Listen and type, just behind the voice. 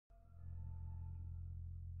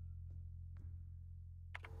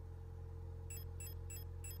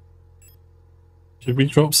Should we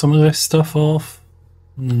drop some of this stuff off?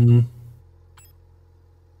 Hmm.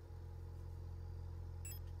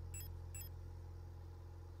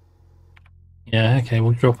 Yeah, okay,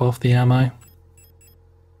 we'll drop off the ammo.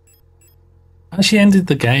 Actually ended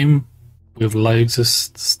the game with loads of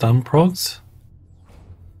stun prods.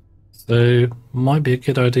 So, might be a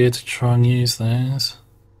good idea to try and use those.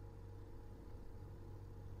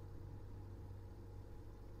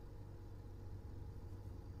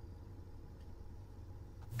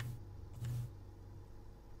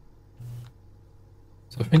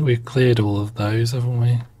 So I think we've cleared all of those, haven't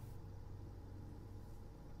we?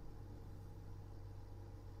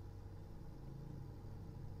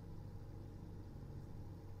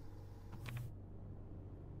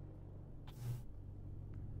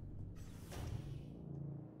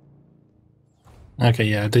 Okay,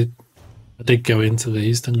 yeah, I did go into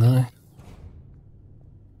these, didn't I?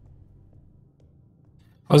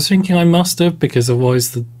 I was thinking I must have, because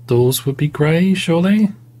otherwise the doors would be grey, surely?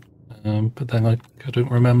 But then I couldn't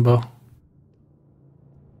remember.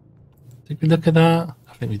 Did we look at that?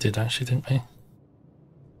 I think we did actually, didn't we?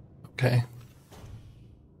 Okay.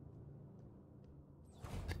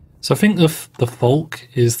 So I think the Falk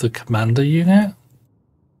is the commander unit.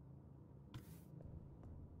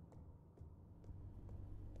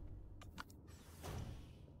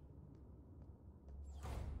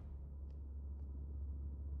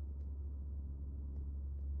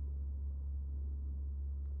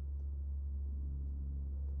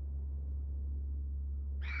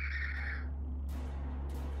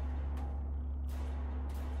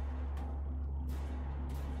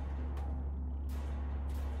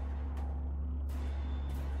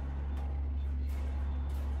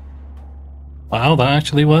 Wow, that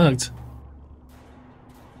actually worked.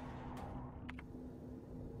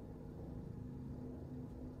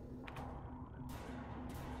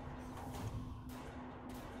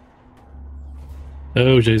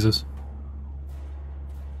 Oh, Jesus.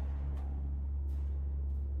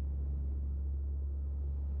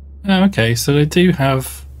 Oh, okay, so they do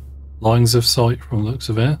have lines of sight from the looks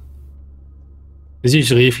of it. Because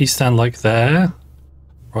usually if you stand like there,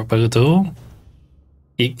 right by the door,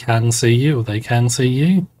 it can see you, or they can see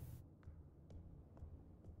you.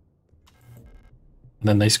 And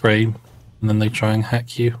then they scream, and then they try and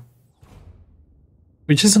hack you.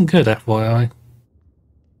 Which isn't good, FYI.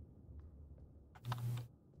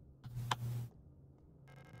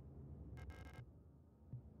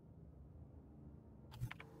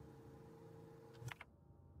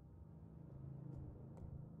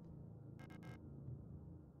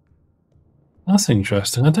 That's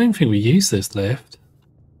interesting. I don't think we use this lift.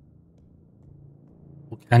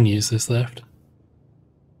 Or can use this lift.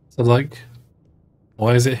 So, like,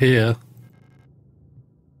 why is it here?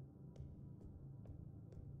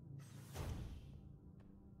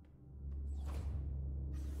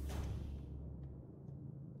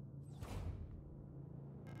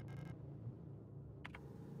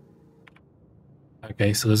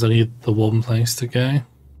 Okay, so there's only the one place to go.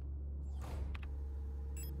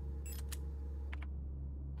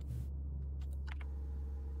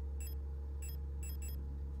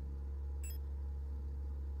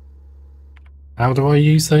 How do I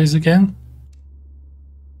use those again?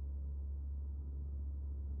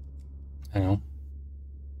 Hang on.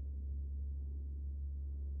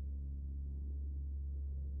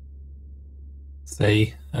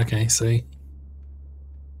 C. Okay, C.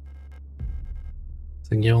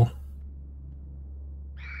 Signal.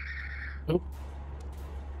 Oh.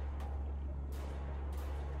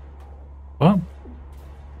 What?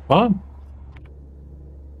 What?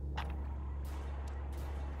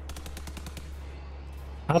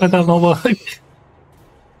 How did that not work?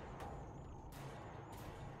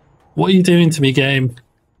 What are you doing to me, game?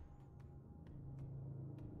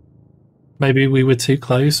 Maybe we were too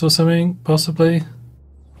close or something, possibly?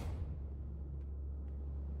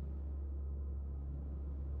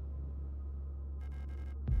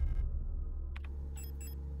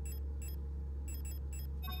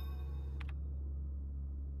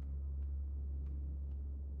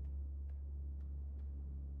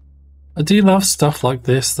 I do love stuff like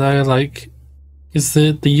this, though. Like, is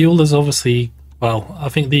the Yule is obviously, well, I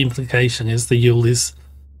think the implication is the Yule is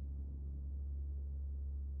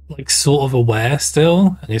like sort of aware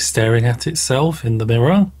still and is staring at itself in the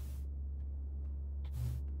mirror.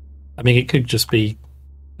 I mean, it could just be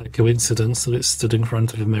a coincidence that it stood in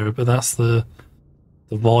front of a mirror, but that's the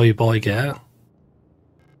vibe I get.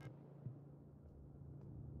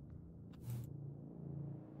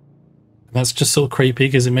 And that's just sort of creepy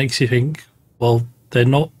because it makes you think, well, they're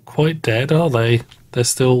not quite dead, are they? They're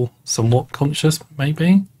still somewhat conscious,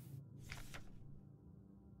 maybe?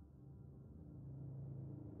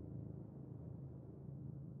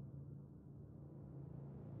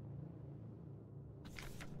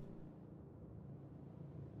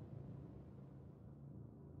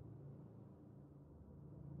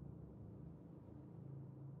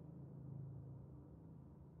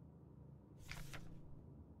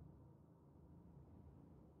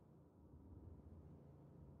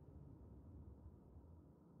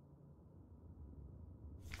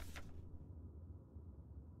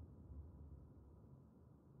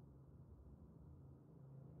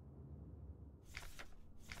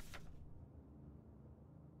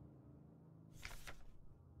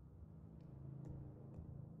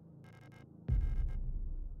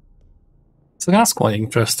 So that's quite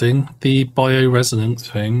interesting. The bioresonance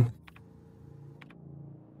thing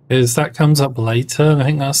is that comes up later. I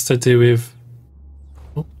think that's to do with.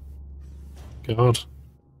 Oh, God.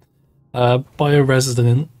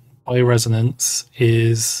 Bioresonance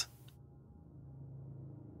is.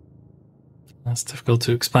 That's difficult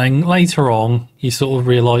to explain. Later on, you sort of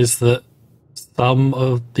realise that some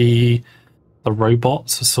of the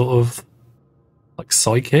robots are sort of like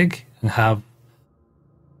psychic and have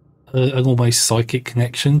an almost psychic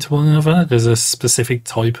connection to one another. There's a specific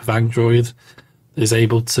type of android that is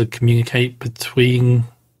able to communicate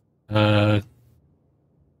uh,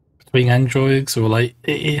 between androids, or like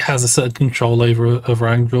it has a certain control over other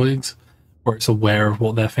androids, where it's aware of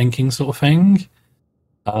what they're thinking, sort of thing.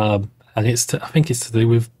 And I think it's to do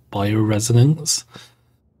with bioresonance.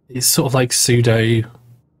 It's sort of like pseudo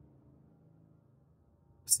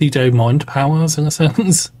mind powers in a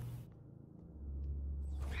sense.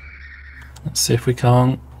 Let's see if we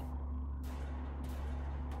can't.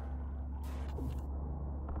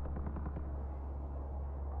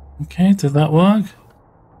 Okay, did that work?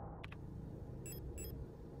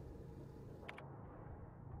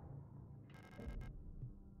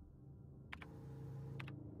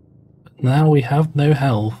 But now we have no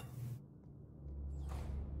health.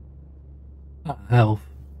 Health.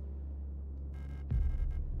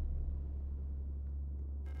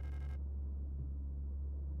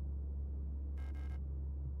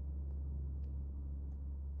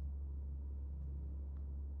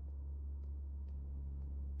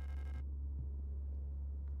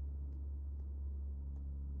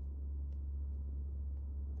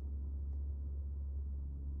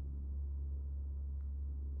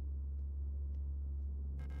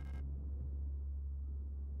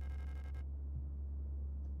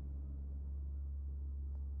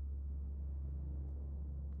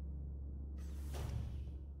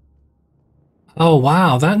 Oh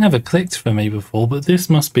wow, that never clicked for me before, but this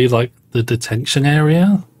must be like the detention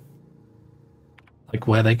area. Like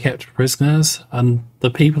where they kept prisoners, and the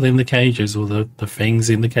people in the cages, or the things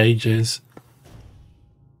in the cages,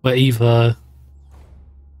 were either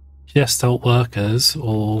gestalt workers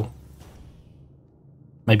or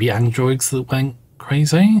maybe androids that went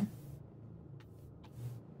crazy.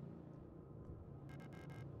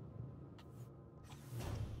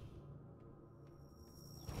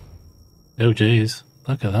 Oh geez,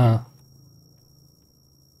 look at that.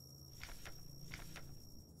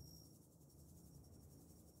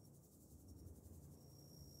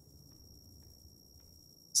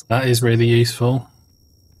 So that is really useful.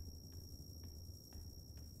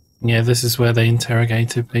 Yeah, this is where they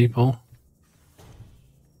interrogated people.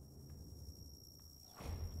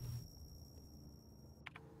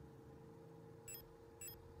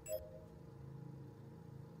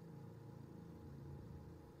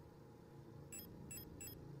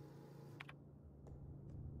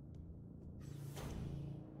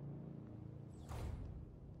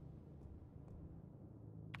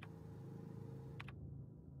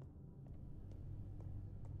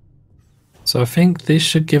 So I think this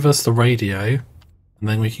should give us the radio, and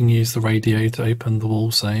then we can use the radio to open the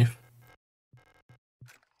wall safe.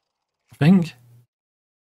 I think.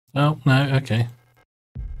 Oh, no, okay.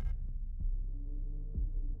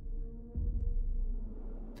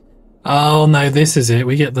 Oh no, this is it.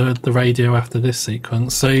 We get the radio after this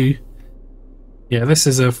sequence. So yeah, this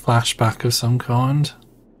is a flashback of some kind.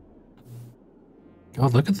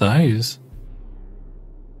 God, look at those.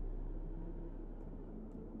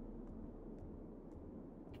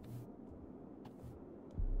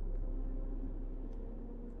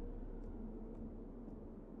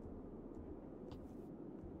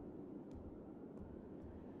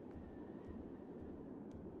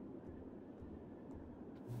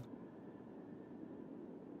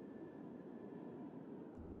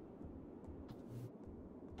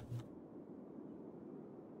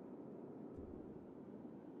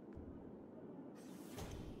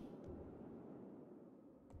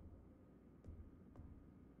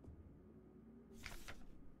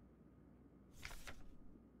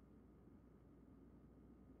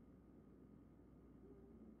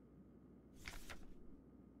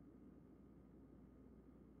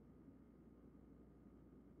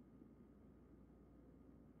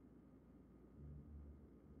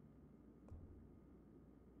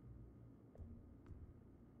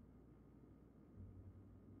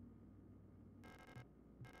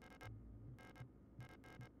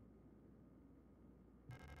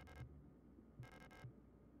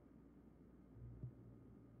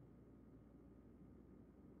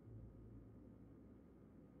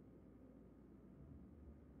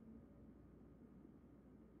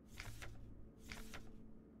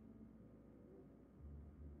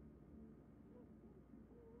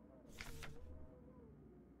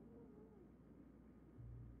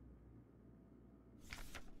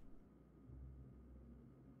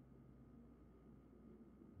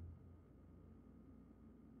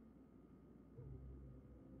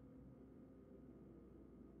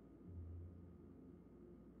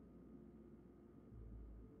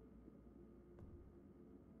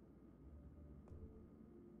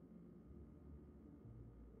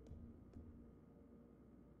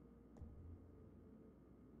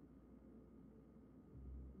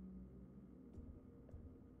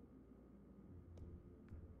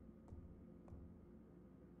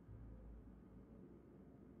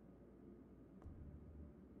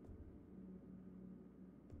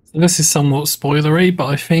 This is somewhat spoilery, but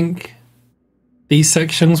I think these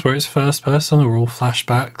sections where it's first person are all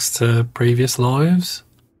flashbacks to previous lives.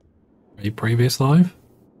 A previous life.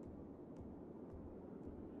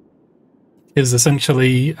 Is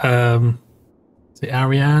essentially is it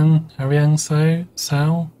Ariane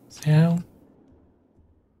Sao?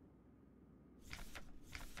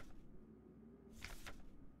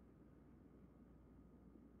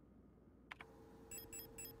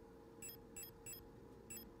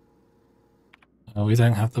 Oh, we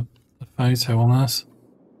don't have the photo on us.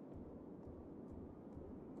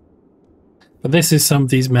 But this is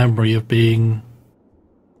somebody's memory of being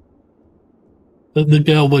the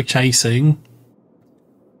girl we're chasing.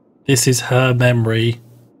 This is her memory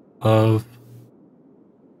of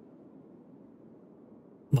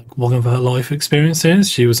like one of her life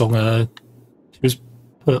experiences. She was put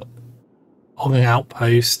on an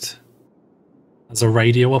outpost as a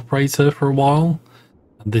radio operator for a while,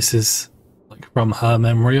 and this is like from her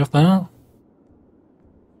memory of that.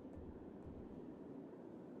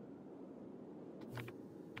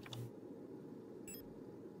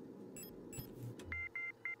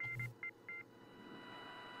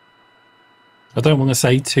 I don't want to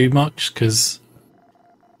say too much because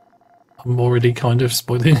I'm already kind of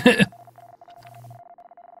spoiling it.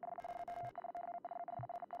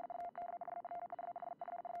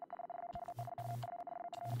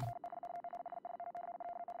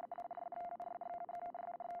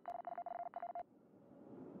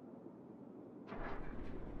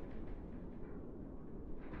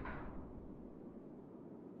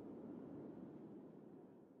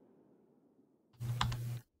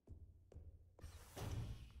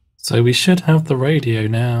 So we should have the radio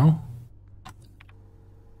now.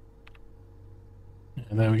 Yeah,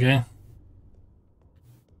 there we go.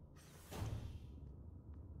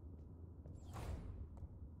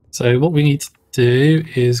 So what we need to do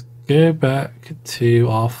is go back to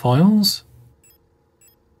our files.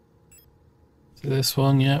 To this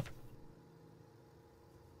one, yep.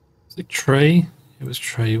 Is it Trey? It was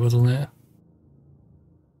Trey, wasn't it?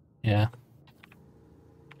 Yeah.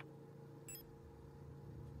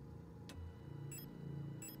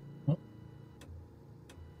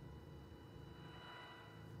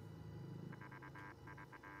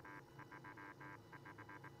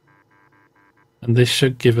 And this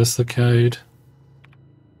should give us the code.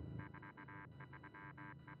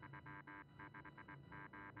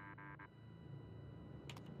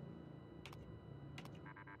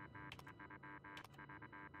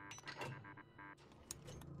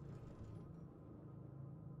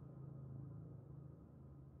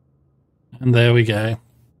 And there we go.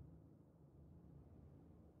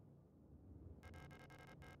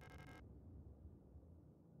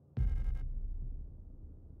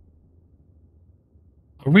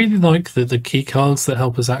 I really like that the key cards that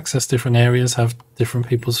help us access different areas have different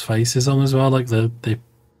people's faces on as well, like the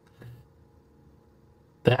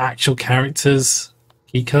actual characters'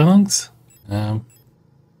 key cards. Yeah,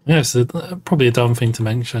 it's probably a dumb thing to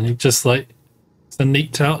mention. It just like it's a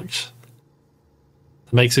neat touch.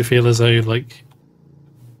 It makes it feel as though like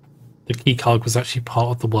the key card was actually part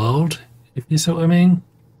of the world, if you see what I mean.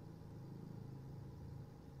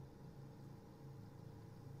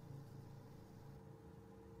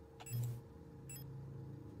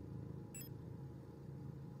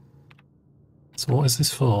 So what is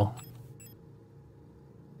this for?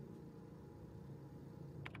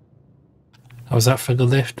 Oh, is that for the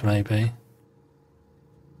lift, maybe?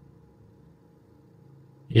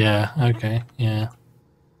 Yeah, okay, yeah.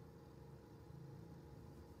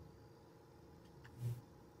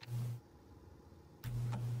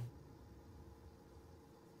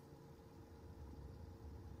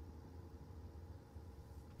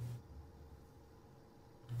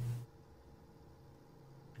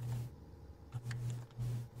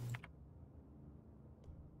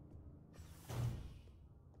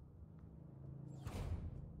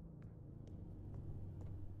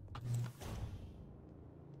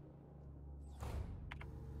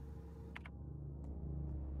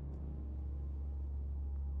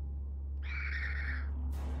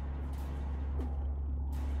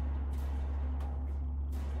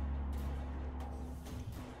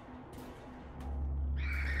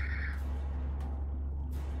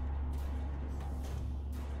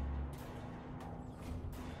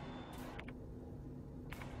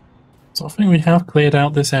 So I think we have cleared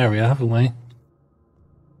out this area, haven't we?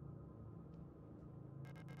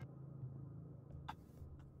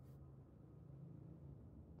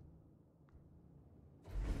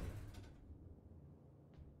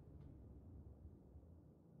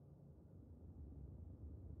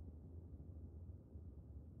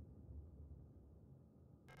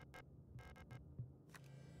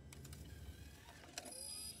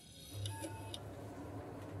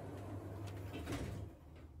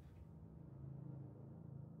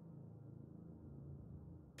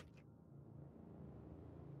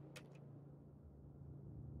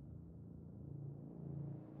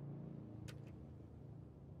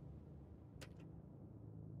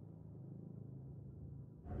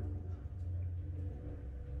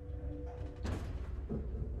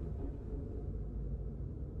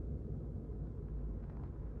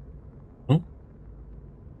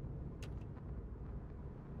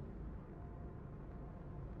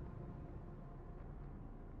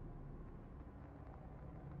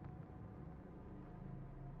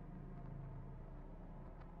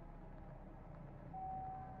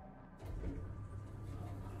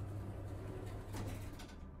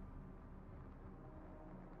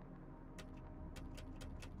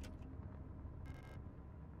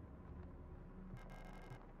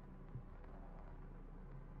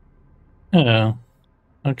 Yeah.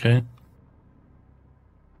 Okay.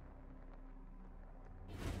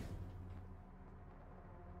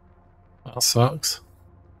 That sucks.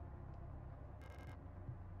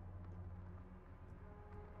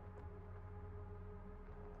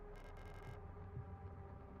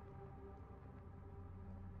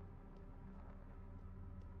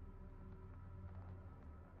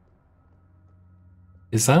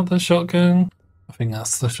 Is that the shotgun? I think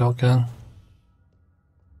that's the shotgun.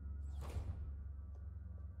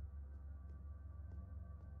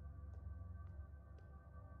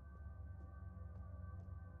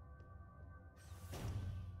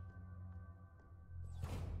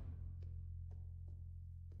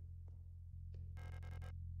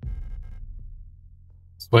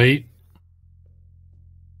 Sweet.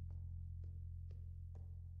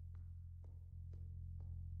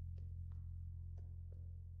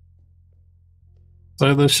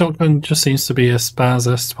 So the shotgun just seems to be a Spaz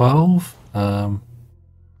S12.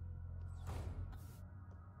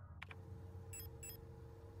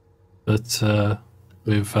 But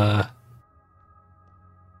with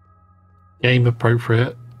game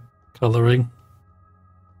appropriate colouring.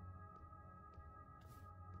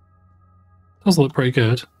 Does look pretty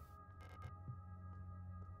good.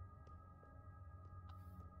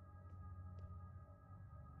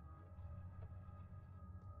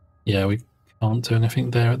 Yeah, we can't do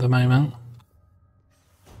anything there at the moment.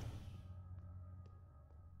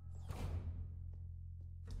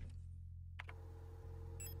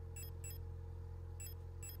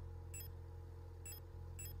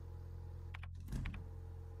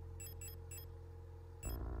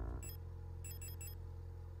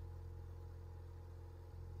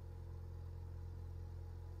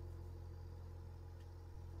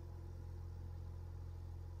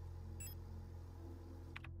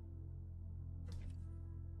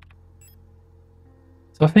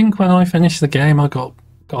 So I think when I finished the game, I got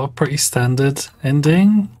a pretty standard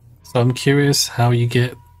ending. So I'm curious how you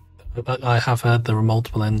get. I have heard there are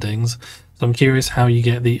multiple endings, so I'm curious how you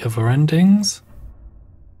get the other endings.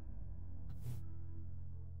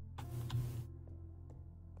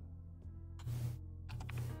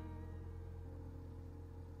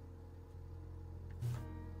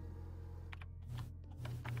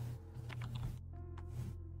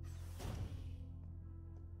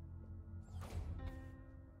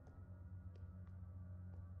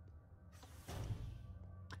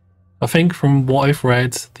 I think from what I've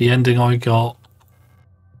read, the ending I got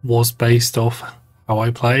was based off how I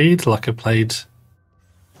played. Like I played,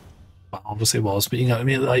 well, obviously it was, but you know what I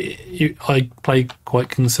mean. I played quite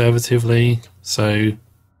conservatively, so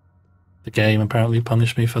the game apparently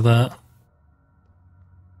punished me for that.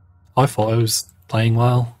 I thought I was playing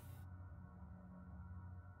well.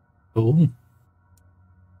 Cool.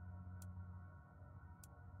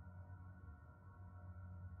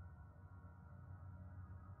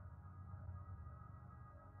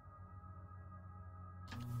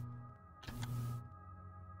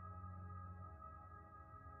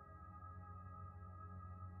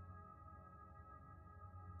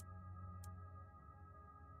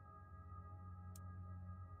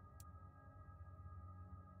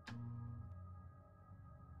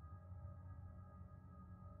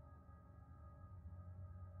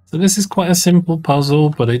 So this is quite a simple puzzle,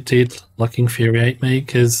 but it did like infuriate me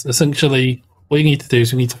because essentially what you need to do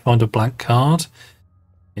is you need to find a blank card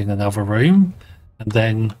in another room and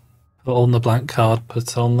then put on the blank card,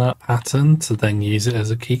 put on that pattern to then use it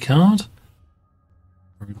as a key card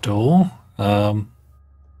or a door. But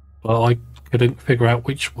I couldn't figure out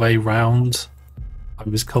which way round I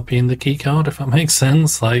was copying the key card, if that makes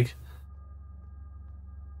sense. Like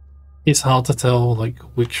it's hard to tell like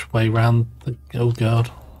which way round the oh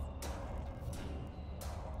god.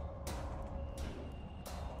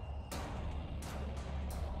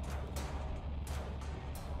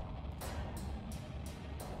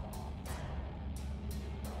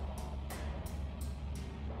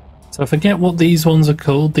 So I forget what these ones are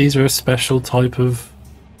called. These are a special type of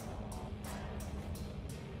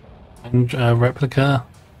replica.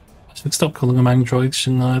 I should stop calling them androids,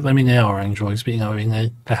 shouldn't I? I mean, they are androids, but you know,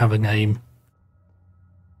 they have a name.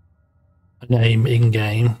 A name in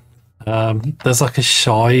game. There's like a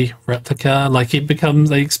shy replica. Like it becomes,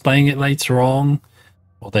 they explain it later on,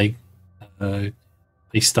 or they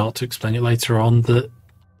start to explain it later on that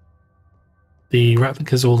the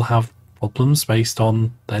replicas all have problems based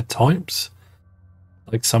on their types.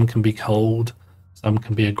 Like some can be cold, some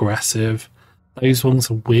can be aggressive. Those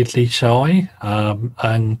ones are weirdly shy,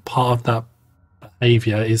 and part of that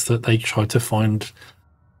behavior is that they try to find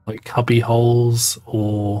like cubby holes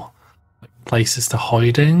or like places to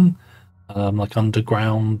hide in. like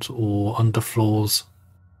underground or underfloors,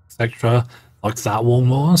 etc., like that one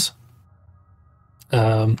was.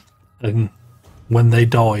 And when they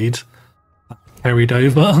died, carried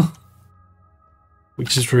over,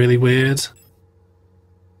 which is really weird.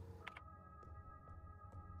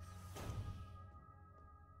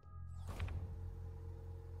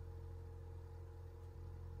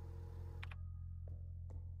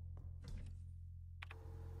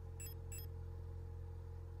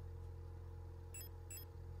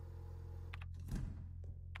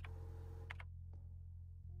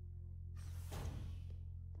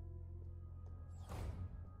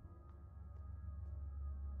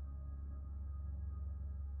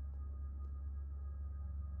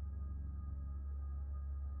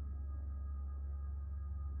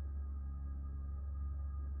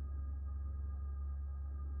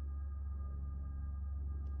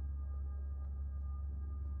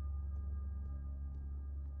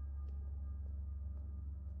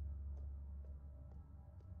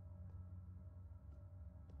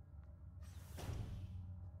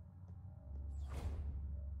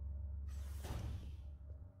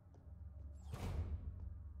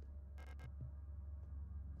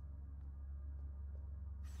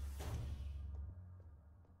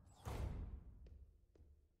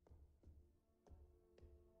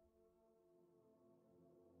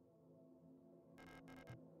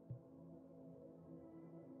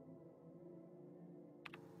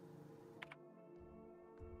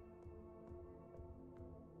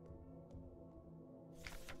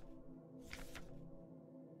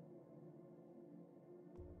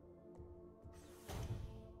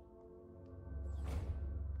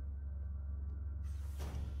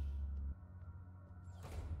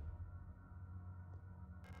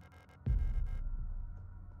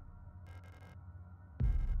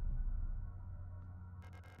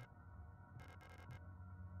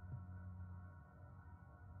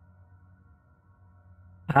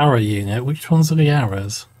 Arrow unit, which ones are the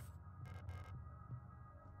arrows?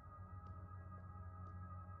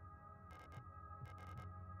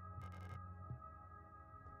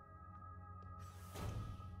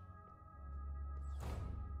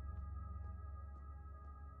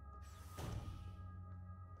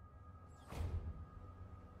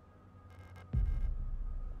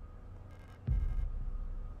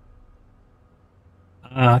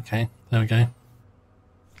 Ah, okay, there we go.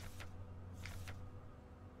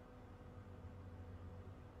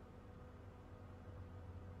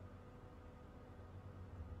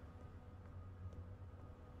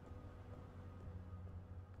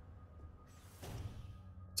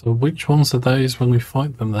 So which ones are those when we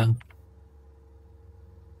fight them then?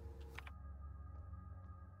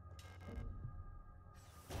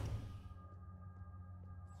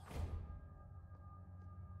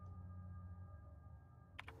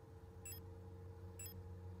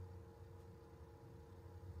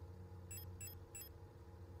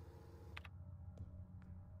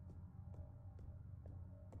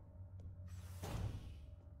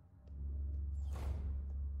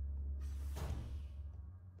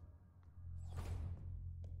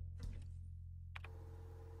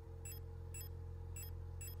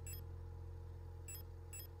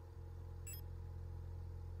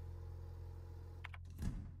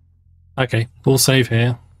 Okay, we'll save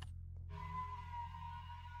here.